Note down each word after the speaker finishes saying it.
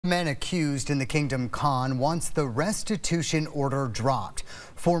Men accused in the Kingdom Con wants the restitution order dropped.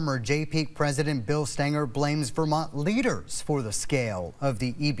 Former JPEAC President Bill Stenger blames Vermont leaders for the scale of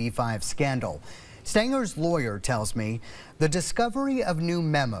the EB-5 scandal. Stenger's lawyer tells me the discovery of new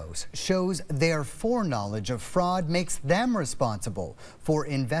memos shows their foreknowledge of fraud makes them responsible for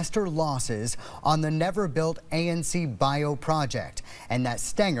investor losses on the never-built ANC bio project, and that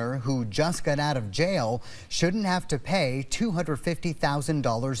Stenger, who just got out of jail, shouldn't have to pay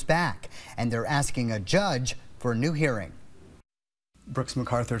 $250,000 back, and they're asking a judge for a new hearing. Brooks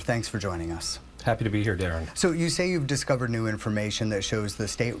MacArthur, thanks for joining us. Happy to be here, Darren. So you say you've discovered new information that shows the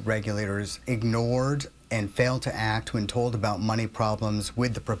state regulators ignored and failed to act when told about money problems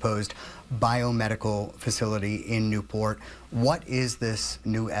with the proposed biomedical facility in Newport. What is this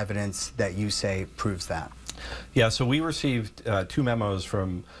new evidence that you say proves that? Yeah, so we received two memos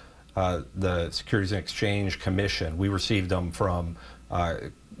from the Securities and Exchange Commission. We received them from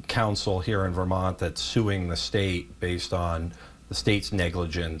counsel here in Vermont that's suing the state based on the state's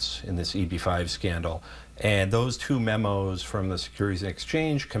negligence in this EB-5 scandal. And those two memos from the Securities and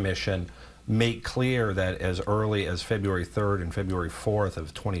Exchange Commission make clear that as early as February 3rd and February 4th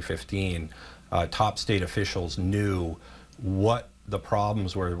of 2015, top state officials knew what the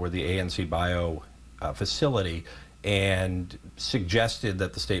problems were with the ANC bio facility and suggested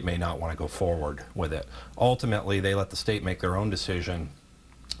that the state may not want to go forward with it. Ultimately, they let the state make their own decision,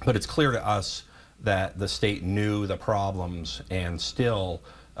 but it's clear to us that the state knew the problems and still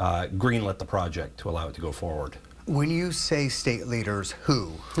greenlit the project to allow it to go forward. When you say state leaders,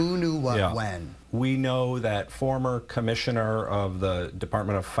 who knew what when? We know that former commissioner of the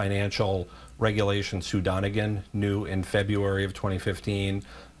Department of Financial Regulation, Sue Donegan, knew in February of 2015.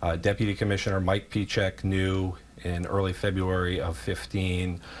 Deputy Commissioner Mike Pichek knew in early February of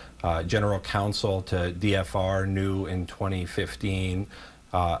 15. General Counsel to DFR knew in 2015.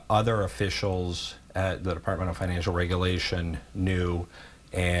 Other officials at the Department of Financial Regulation knew,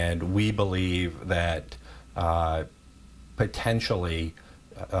 and we believe that potentially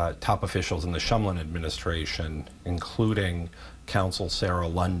top officials in the Shumlin administration, including Counsel Sarah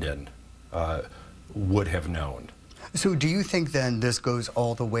London, would have known. So do you think then this goes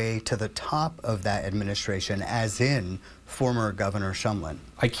all the way to the top of that administration, as in former Governor Shumlin?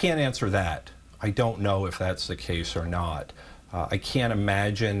 I can't answer that. I don't know if that's the case or not. I can't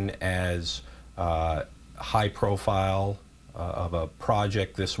imagine as high profile of a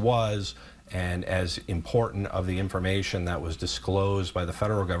project this was, and as important of the information that was disclosed by the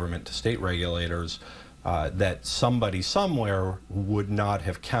federal government to state regulators, that somebody somewhere would not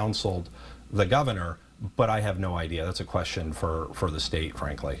have counseled the governor, but I have no idea. That's a question for the state,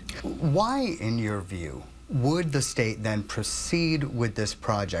 frankly. Why, in your view, would the state then proceed with this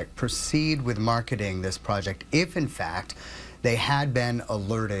project, proceed with marketing this project, if in fact they had been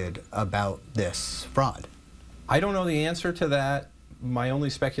alerted about this fraud? I don't know the answer to that. My only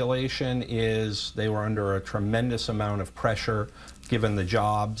speculation is they were under a tremendous amount of pressure, given the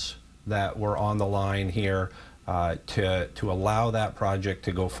jobs that were on the line here, to allow that project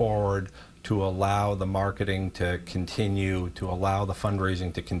to go forward, to allow the marketing to continue, to allow the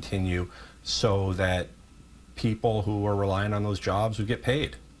fundraising to continue, so that people who were relying on those jobs would get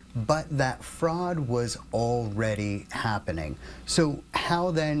paid. But that fraud was already happening. So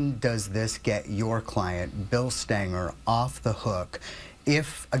how then does this get your client, Bill Stenger, off the hook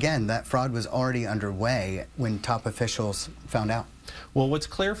if, again, that fraud was already underway when top officials found out? Well, what's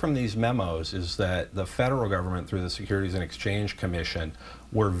clear from these memos is that the federal government, through the Securities and Exchange Commission,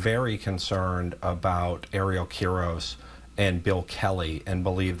 were very concerned about Ariel Quiros and Bill Kelly, and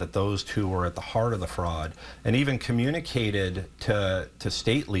believed that those two were at the heart of the fraud, and even communicated to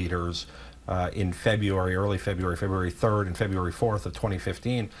state leaders in February, early February, February 3rd and February 4th of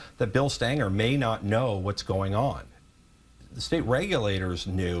 2015, that Bill Stenger may not know what's going on. The state regulators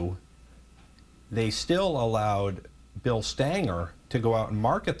knew. They still allowed Bill Stenger to go out and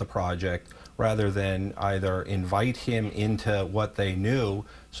market the project rather than either invite him into what they knew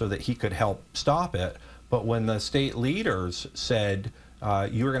so that he could help stop it. But when the state leaders said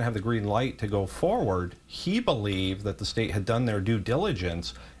you were going to have the green light to go forward, he believed that the state had done their due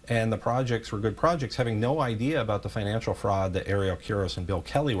diligence and the projects were good projects, having no idea about the financial fraud that Ariel Quiros and Bill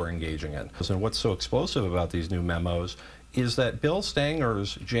Kelly were engaging in. And what's so explosive about these new memos is that Bill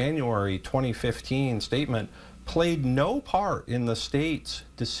Stenger's January 2015 statement played no part in the state's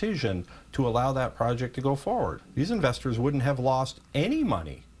decision to allow that project to go forward. These investors wouldn't have lost any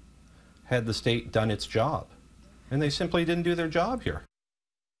money had the state done its job. And they simply didn't do their job here.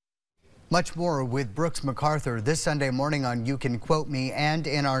 Much more with Brooks MacArthur this Sunday morning on You Can Quote Me, and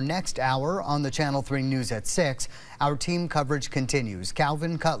in our next hour on the Channel 3 News at 6. Our team coverage continues.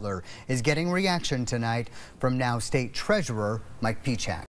 Calvin Cutler is getting reaction tonight from now State Treasurer Mike Pichak.